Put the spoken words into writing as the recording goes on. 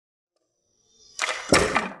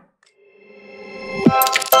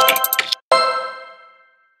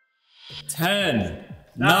10,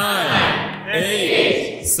 9,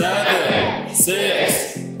 8, 7,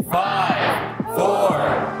 6, 5,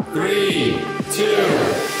 4, 3, 2,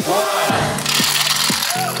 1.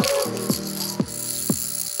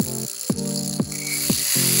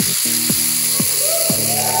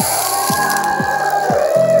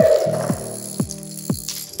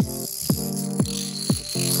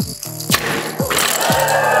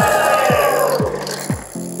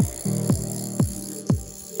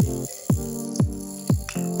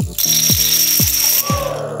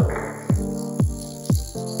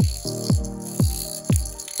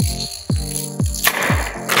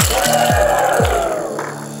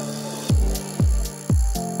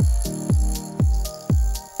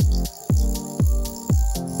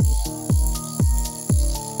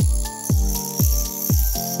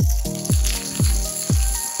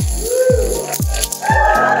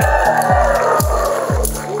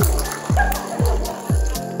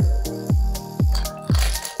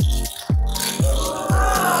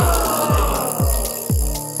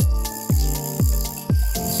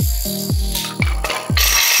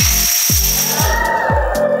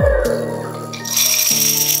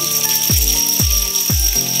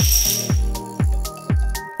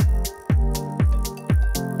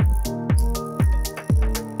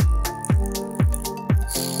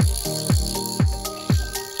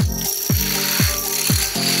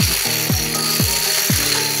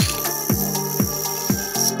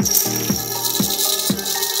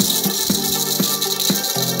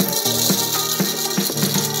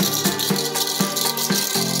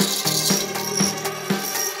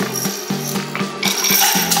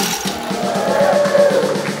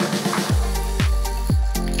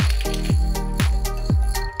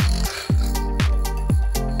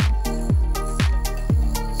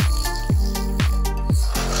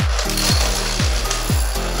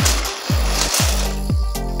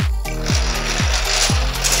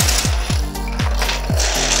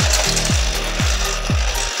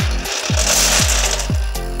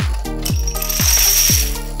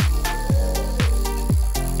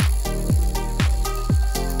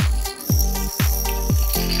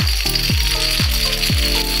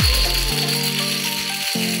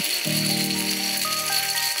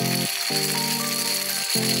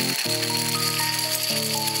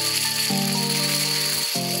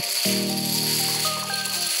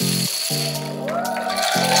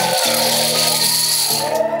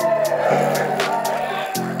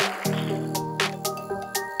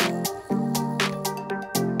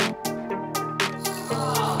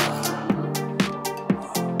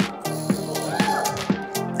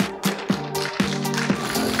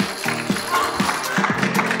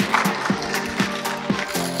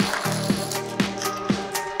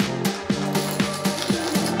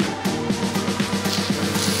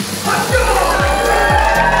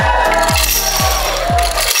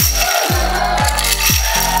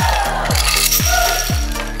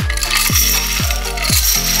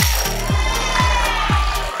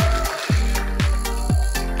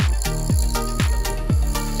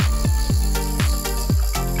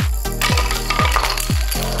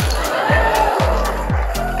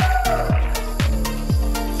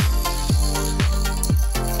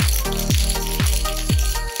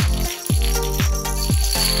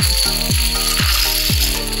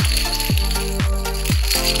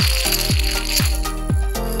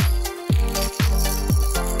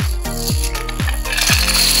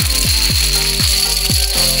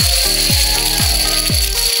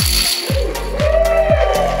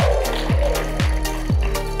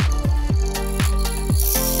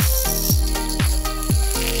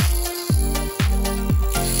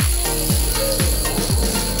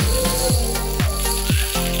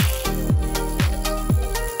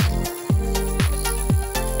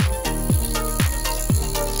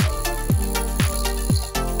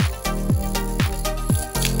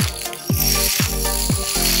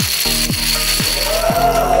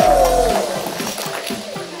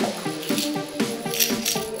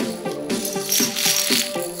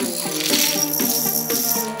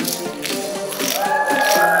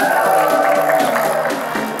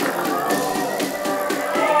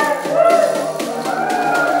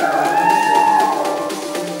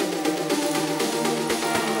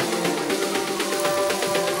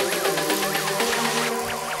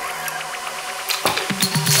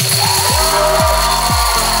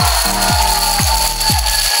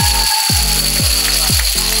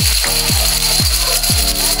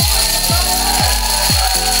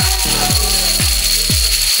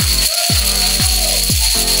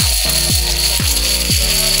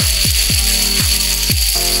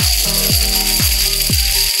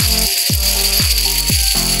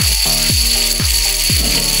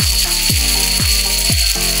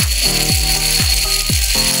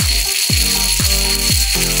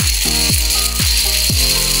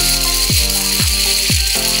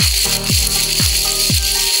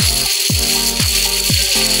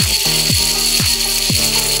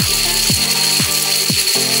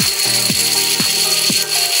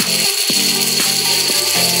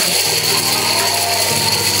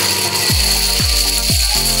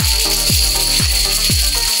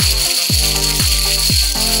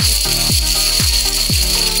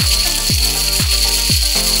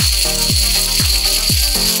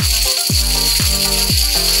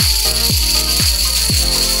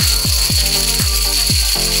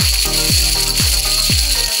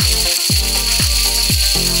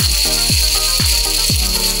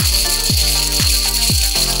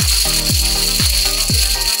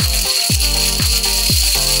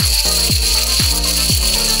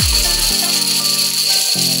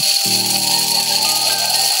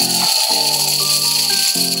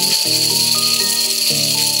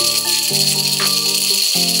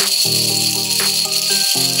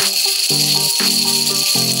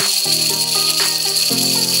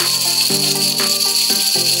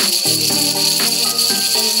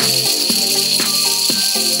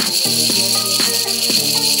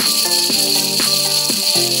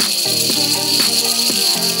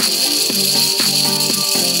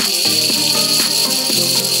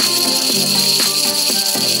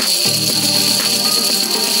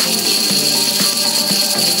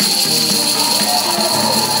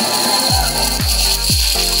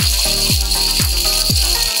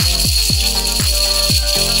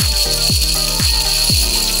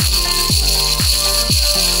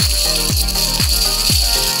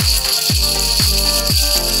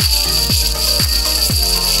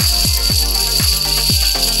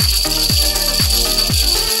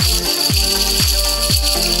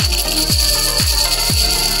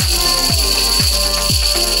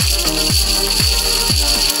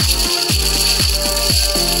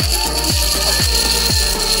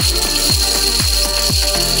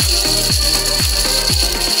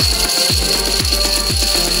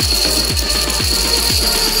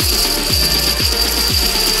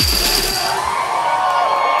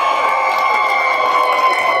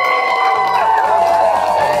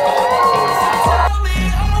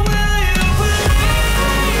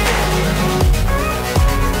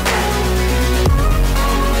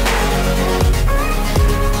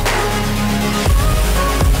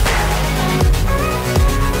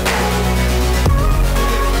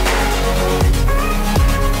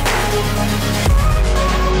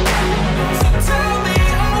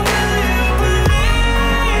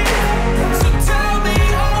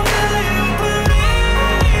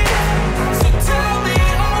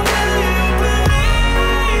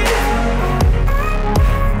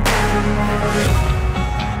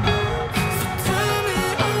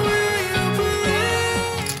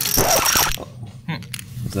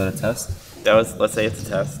 that a test? Let's say it's a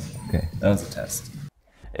test. Okay, that was a test.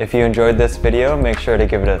 If you enjoyed this video, make sure to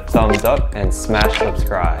give it a thumbs up and smash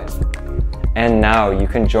subscribe. And now you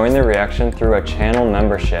can join the reaction through a channel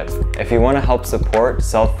membership. If you want to help support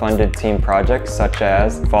self-funded team projects such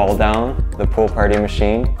as FALLDOWN, the Pool Party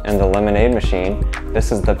Machine, and the Lemonade Machine,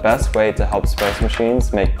 this is the best way to help Sprice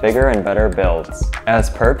Machines make bigger and better builds. As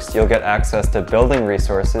perks, you'll get access to building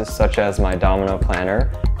resources such as my Domino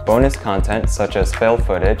planner, bonus content such as fail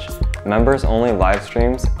footage, members-only live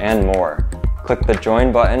streams, and more. Click the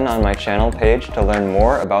join button on my channel page to learn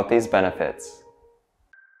more about these benefits.